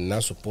 which is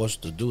not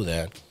supposed to do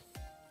that,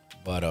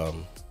 but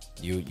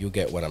you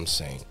get what I'm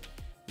saying.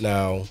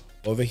 Now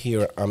over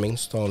here I'm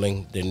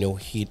installing the new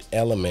heat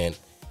element.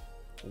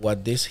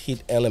 What this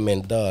heat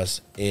element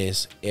does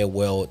is it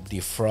will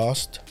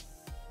defrost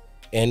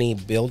any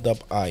buildup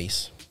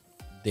ice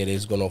that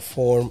is going to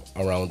form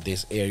around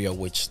this area,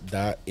 which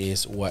that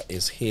is what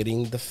is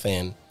hitting the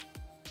fan,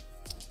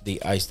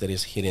 the ice that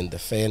is hitting the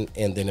fan,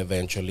 and then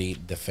eventually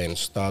the fan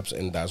stops,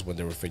 and that's when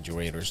the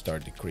refrigerators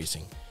start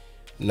decreasing.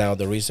 Now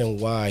the reason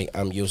why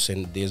I'm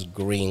using this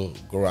green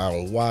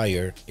ground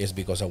wire is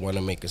because I want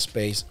to make a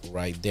space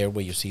right there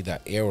where you see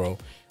that arrow,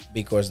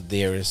 because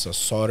there is a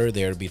solder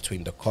there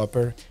between the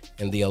copper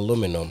and the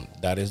aluminum.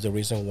 That is the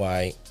reason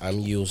why I'm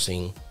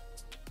using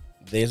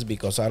this,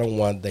 because I don't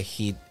want the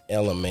heat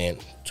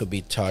element to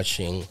be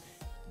touching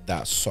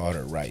that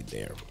solder right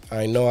there.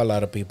 I know a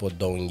lot of people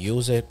don't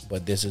use it,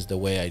 but this is the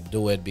way I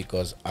do it,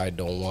 because I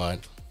don't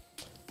want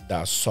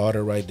that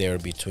solder right there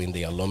between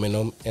the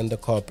aluminum and the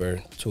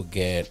copper to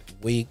get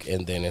weak,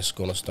 and then it's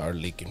gonna start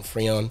leaking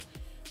Freon.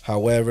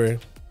 However,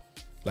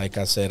 like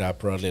I said, I'll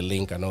probably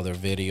link another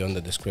video in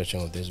the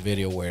description of this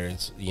video where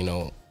it's, you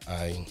know,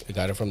 I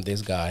got it from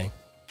this guy,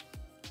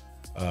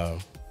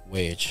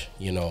 which,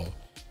 you know,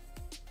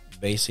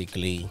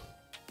 basically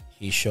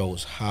he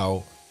shows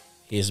how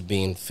he's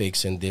been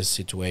fixing this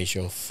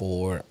situation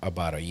for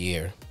about a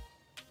year.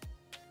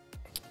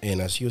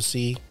 And as you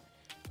see,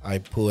 I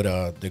put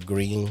the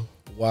green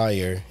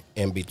wire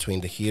in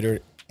between the heater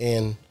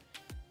and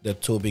the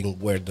tubing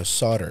where the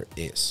solder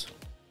is,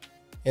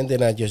 and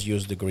then I just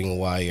use the green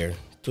wire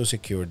to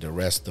secure the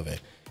rest of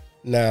it.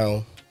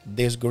 Now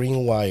this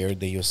green wire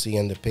that you see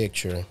in the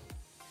picture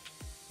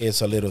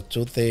is a little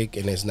too thick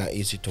and it's not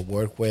easy to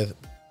work with,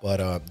 but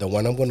the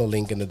one I'm going to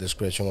link in the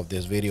description of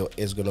this video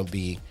is going to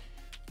be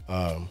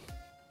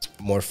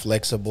more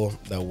flexible.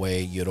 That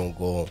way you don't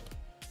go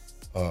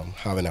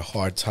having a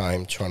hard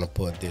time trying to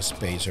put this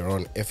spacer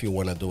on if you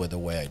want to do it the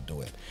way I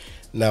do it.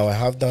 Now I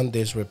have done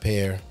this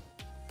repair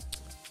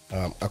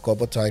a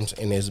couple times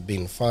and it's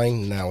been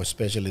fine. Now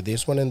especially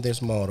this one in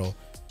this model,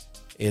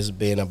 it's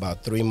been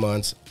about 3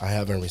 months. I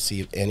haven't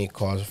received any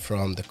calls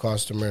from the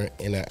customer,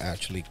 and I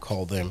actually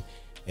called them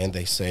and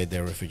they said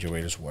their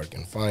refrigerator is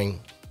working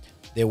fine.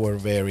 They were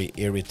very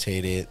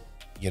irritated,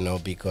 you know,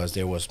 because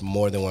there was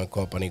more than one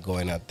company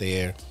going out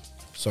there.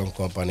 Some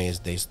companies,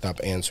 they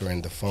stopped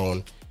answering the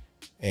phone,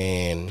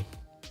 and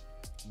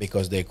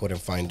because they couldn't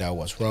find out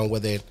what's wrong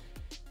with it.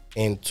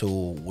 And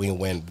two, we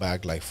went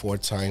back like 4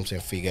 times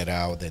and figured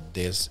out that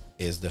this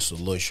is the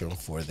solution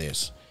for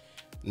this.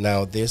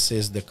 Now this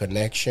is the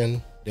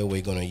connection that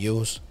we're going to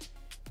use.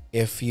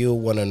 If you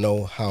want to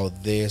know how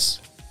this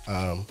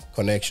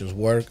connections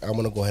work, I'm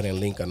going to go ahead and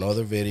link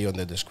another video in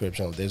the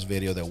description of this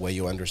video, that way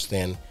you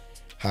understand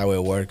how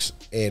it works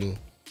and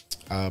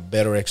a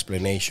better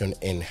explanation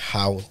in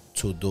how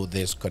to do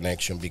this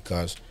connection,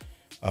 because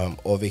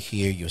over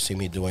here you see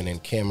me doing it in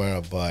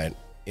camera, but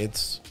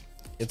it's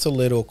a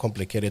little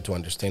complicated to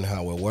understand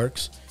how it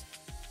works.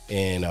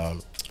 And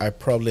I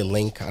probably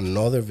link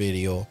another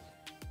video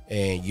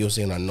and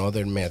using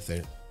another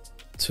method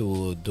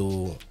to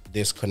do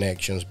these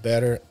connections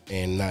better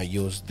and not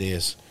use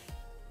this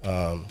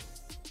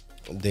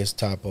this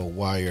type of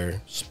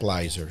wire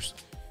splicers,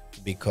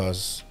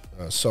 because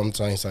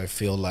sometimes I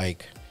feel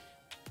like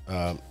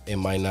it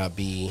might not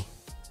be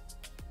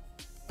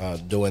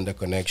doing the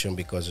connection,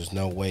 because there's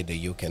no way that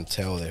you can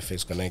tell if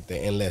it's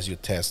connected unless you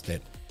test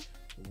it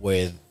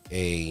with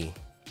a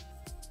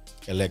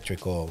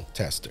electrical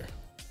tester.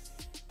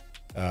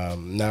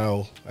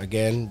 Now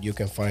again, you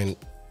can find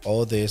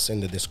all this in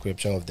the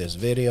description of this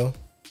video,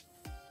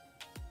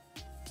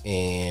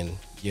 and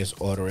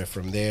just order it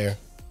from there,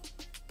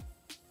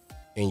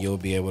 and you'll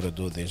be able to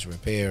do this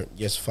repair.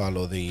 Just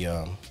follow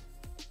the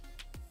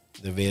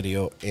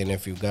video, and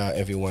if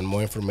you want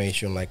more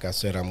information, like I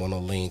said, I'm gonna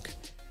link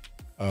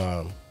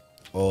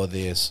all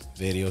these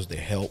videos that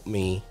help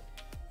me,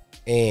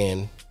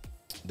 and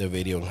the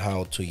video on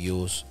how to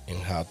use and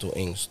how to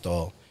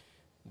install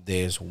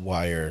these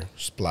wire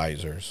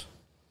splicers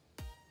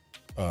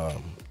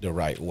the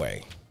right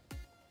way.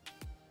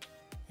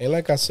 And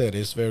like I said,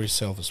 it's very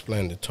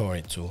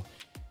self-explanatory too.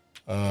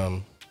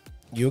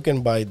 You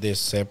can buy this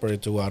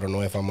separate too. I don't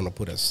know if I'm gonna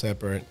put a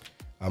separate.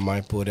 I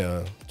might put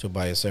to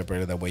buy a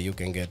separate, that way you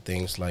can get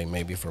things like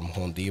maybe from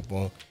Home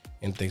Depot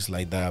and things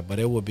like that. But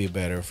it would be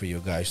better for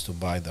you guys to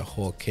buy the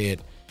whole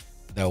kit.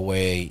 That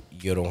way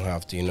you don't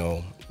have to, you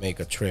know, make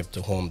a trip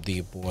to Home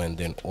Depot and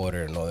then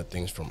order other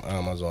things from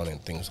Amazon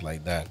and things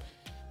like that.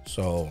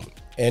 So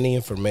any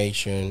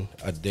information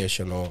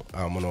additional,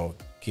 I'm gonna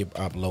keep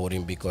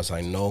uploading, because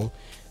I know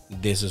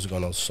this is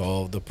gonna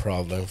solve the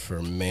problem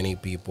for many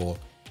people.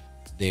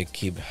 They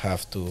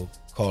have to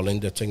call in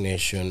the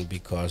technician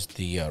because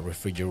the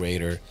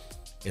refrigerator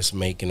is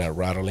making a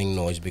rattling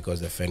noise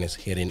because the fan is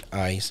hitting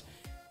ice,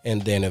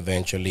 and then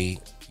eventually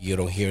you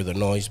don't hear the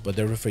noise, but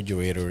the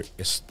refrigerator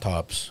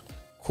stops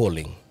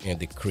cooling and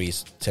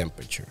decrease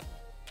temperature.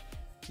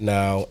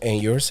 Now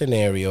in your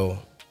scenario,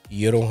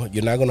 you're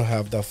not gonna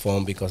have that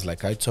phone, because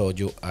like I told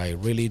you, I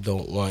really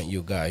don't want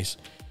you guys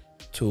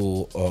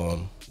to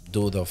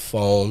do the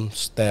phone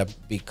step,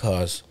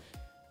 because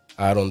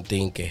I don't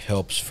think it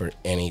helps for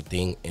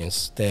anything.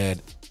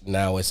 Instead,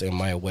 now it's in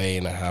my way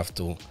and I have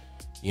to,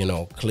 you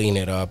know, clean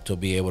it up to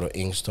be able to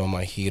install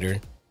my heater.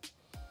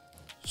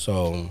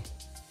 So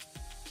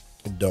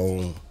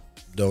don't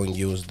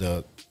use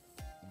the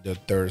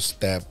third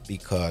step,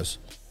 because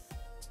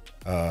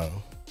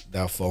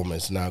that foam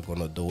is not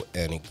gonna do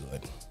any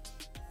good.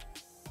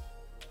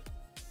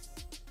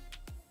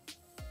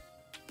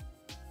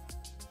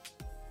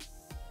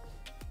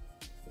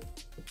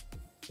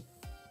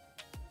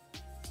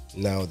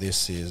 Now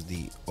this is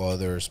the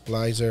other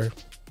splicer,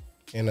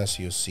 and as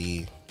you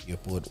see, you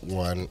put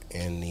one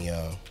in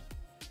the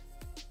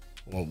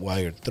one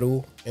wire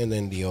through, and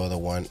then the other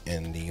one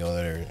in the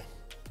other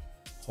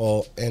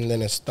hole, and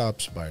then it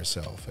stops by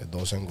itself. It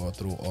doesn't go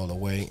through all the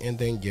way, and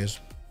then just,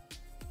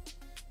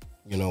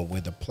 you know,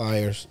 with the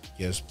pliers,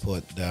 just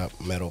put that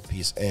metal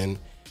piece in,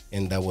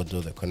 and that will do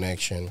the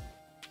connection.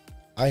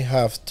 I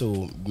have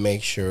to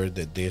make sure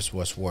that this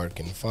was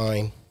working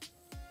fine,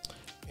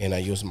 and I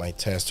use my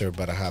tester,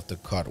 but I have to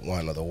cut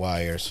one of the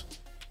wires.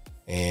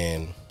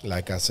 And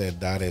like I said,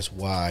 that is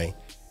why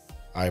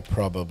I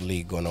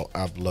probably gonna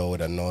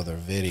upload another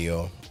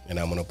video, and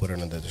I'm gonna put it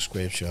in the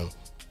description,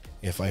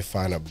 if I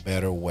find a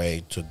better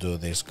way to do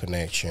this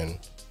connection,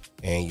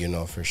 and you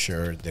know for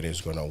sure that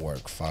it's gonna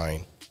work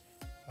fine.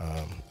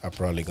 I'm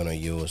probably gonna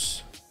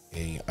use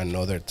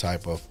another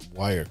type of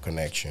wire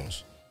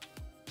connections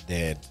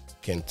that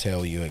can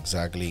tell you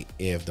exactly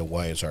if the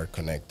wires are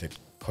connected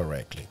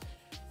correctly.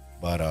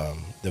 But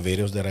the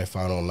videos that I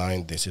found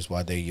online, this is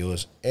what they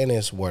use, and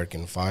it's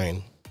working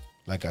fine.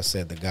 Like I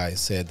said, the guy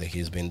said that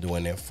he's been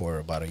doing it for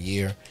about a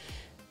year,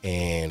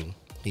 and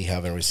he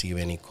haven't received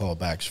any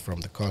callbacks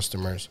from the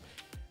customers.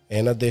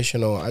 And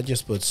additional, I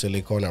just put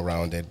silicone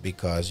around it,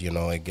 because you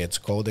know it gets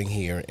cold in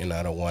here, and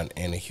I don't want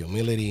any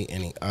humidity,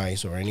 any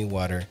ice, or any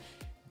water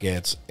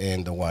gets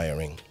in the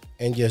wiring.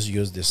 And just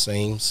use the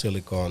same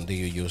silicone that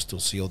you use to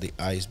seal the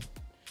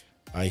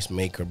ice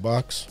maker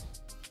box,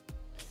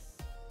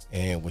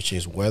 and which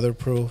is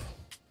weatherproof,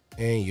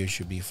 and you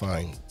should be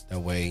fine. That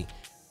way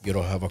you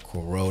don't have a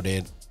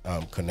corroded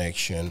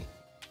connection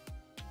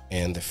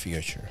in the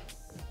future.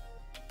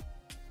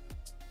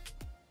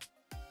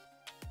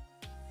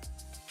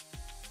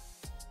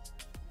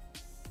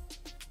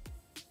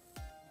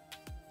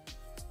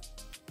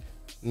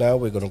 Now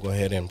we're gonna go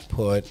ahead and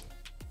put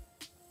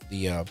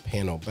the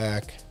panel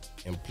back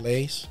in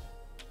place.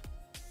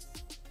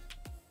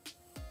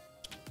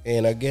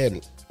 And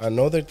again,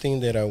 another thing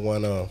that I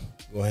wanna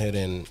go ahead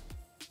and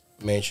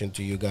mention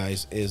to you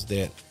guys is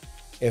that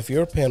if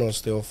your panel is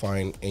still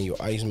fine and your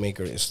ice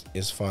maker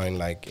is fine,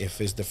 like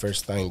if it's the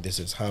first time this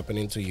is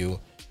happening to you,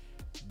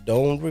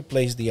 don't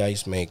replace the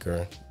ice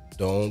maker,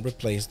 don't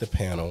replace the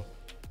panel.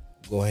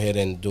 Go ahead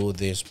and do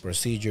this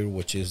procedure,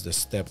 which is the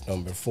step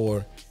number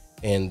 4,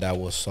 and that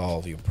will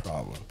solve your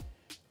problem.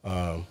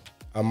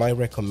 I might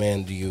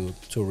recommend you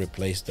to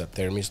replace the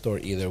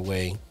thermistor either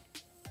way,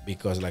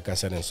 because like I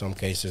said, in some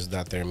cases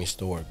that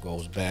thermistor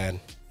goes bad,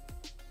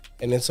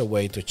 and it's a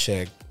way to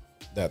check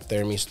that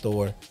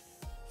thermistor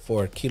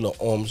for kilo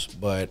ohms,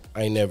 but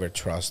I never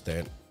trust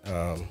it.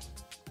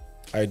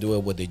 I do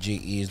it with the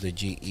GEs. The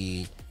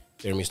GE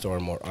thermistor are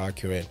more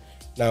accurate.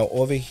 Now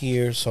over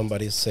here,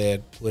 somebody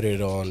said put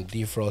it on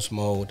defrost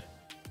mode,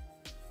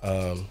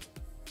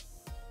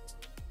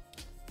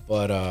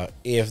 but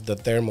if the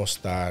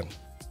thermostat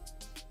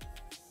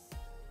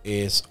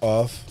is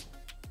off,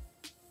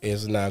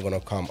 it's not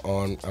gonna come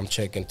on. I'm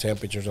checking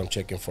temperatures, I'm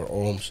checking for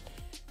ohms,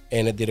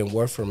 and it didn't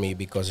work for me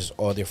because it's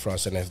all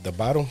defrost. And if the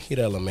bottom heat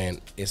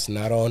element is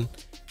not on,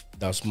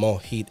 the small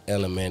heat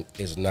element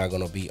is not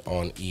gonna be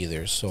on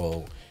either.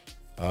 So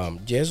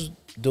just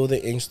do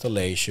the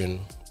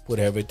installation, put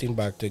everything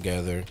back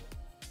together,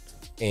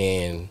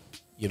 and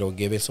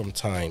give it some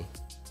time.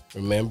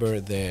 Remember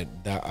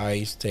that the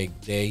ice take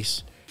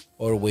days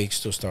or weeks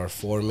to start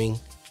forming,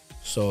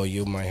 so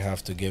you might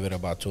have to give it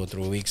about 2 or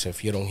 3 weeks.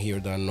 If you don't hear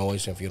that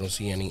noise, if you don't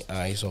see any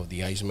ice, or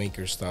the ice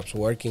maker stops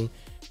working,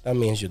 that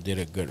means you did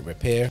a good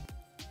repair.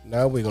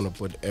 Now we're gonna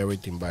put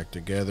everything back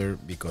together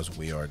because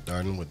we are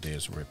done with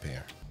this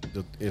repair.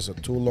 It's a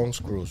 2 long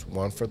screws,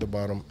 one for the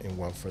bottom and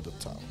one for the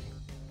top.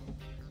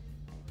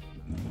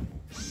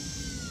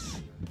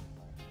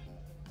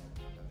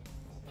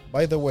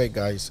 By the way,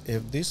 guys,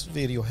 if this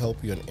video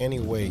helped you in any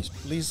ways,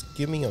 please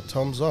give me a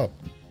thumbs up.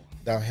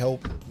 That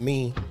help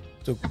me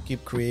to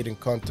keep creating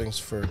contents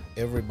for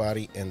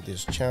everybody in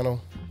this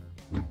channel.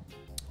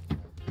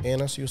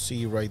 And as you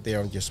see right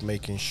there, I'm just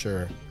making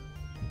sure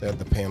that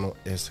the panel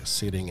is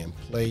sitting in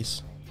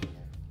place.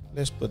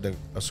 Let's put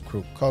a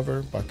screw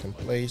cover back in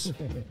place.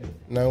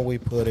 Now we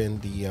put in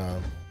the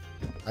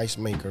ice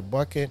maker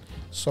bucket.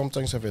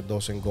 Sometimes if it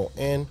doesn't go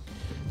in,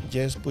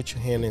 just put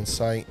your hand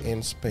inside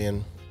and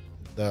spin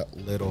that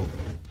little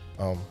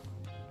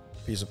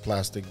piece of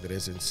plastic that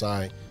is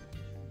inside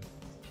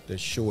the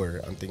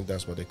sure. I think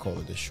that's what they call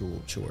it, the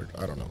sure.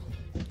 I don't know.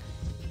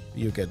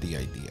 You get the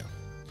idea.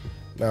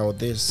 Now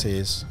this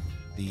is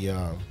the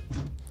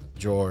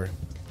drawer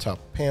top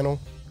panel.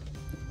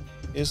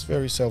 It's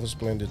very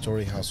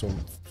self-explanatory. Has some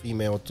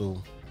female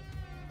to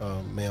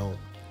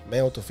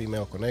male to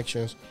female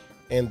connections,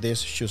 and this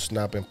should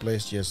snap in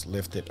place. Just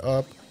lift it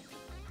up.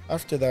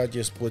 After that,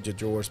 just put the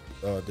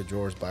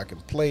drawers back in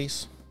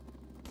place,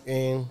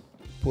 and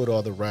put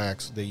all the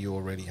racks that you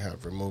already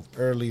have removed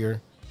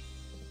earlier.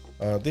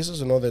 This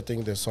is another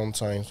thing that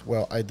sometimes,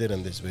 well, I did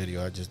in this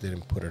video, I just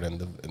didn't put it in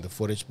the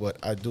footage, but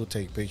I do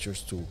take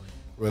pictures to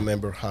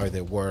remember how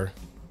they were.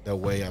 That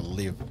way I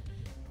leave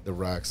the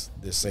racks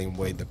the same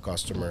way the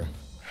customer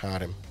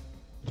had them.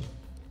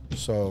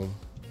 So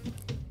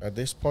at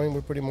this point,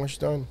 we're pretty much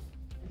done.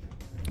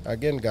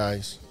 Again,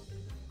 guys,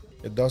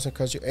 it doesn't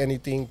cost you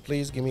anything.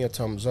 Please give me a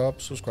thumbs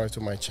up, subscribe to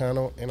my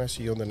channel, and I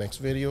see you on the next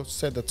video.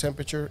 Set the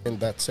temperature, and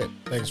that's it.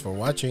 Thanks for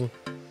watching.